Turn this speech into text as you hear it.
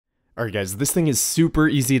Alright guys, this thing is super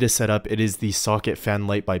easy to set up. It is the socket fan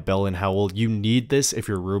light by Bell & Howell. You need this if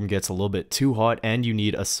your room gets a little bit too hot and you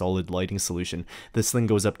need a solid lighting solution. This thing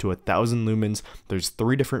goes up to 1000 lumens. There's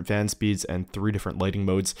 3 different fan speeds and 3 different lighting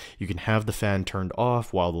modes. You can have the fan turned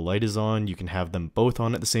off while the light is on. You can have them both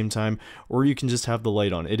on at the same time, or you can just have the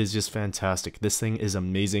light on. It is just fantastic. This thing is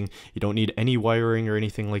amazing. You don't need any wiring or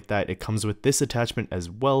anything like that. It comes with this attachment as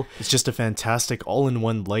well. It's just a fantastic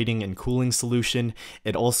all-in-one lighting and cooling solution.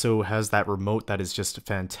 It also has that remote that is just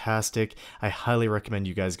fantastic. I highly recommend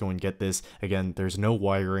you guys go and get this. Again, there's no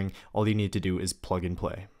wiring. All you need to do is plug and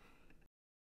play.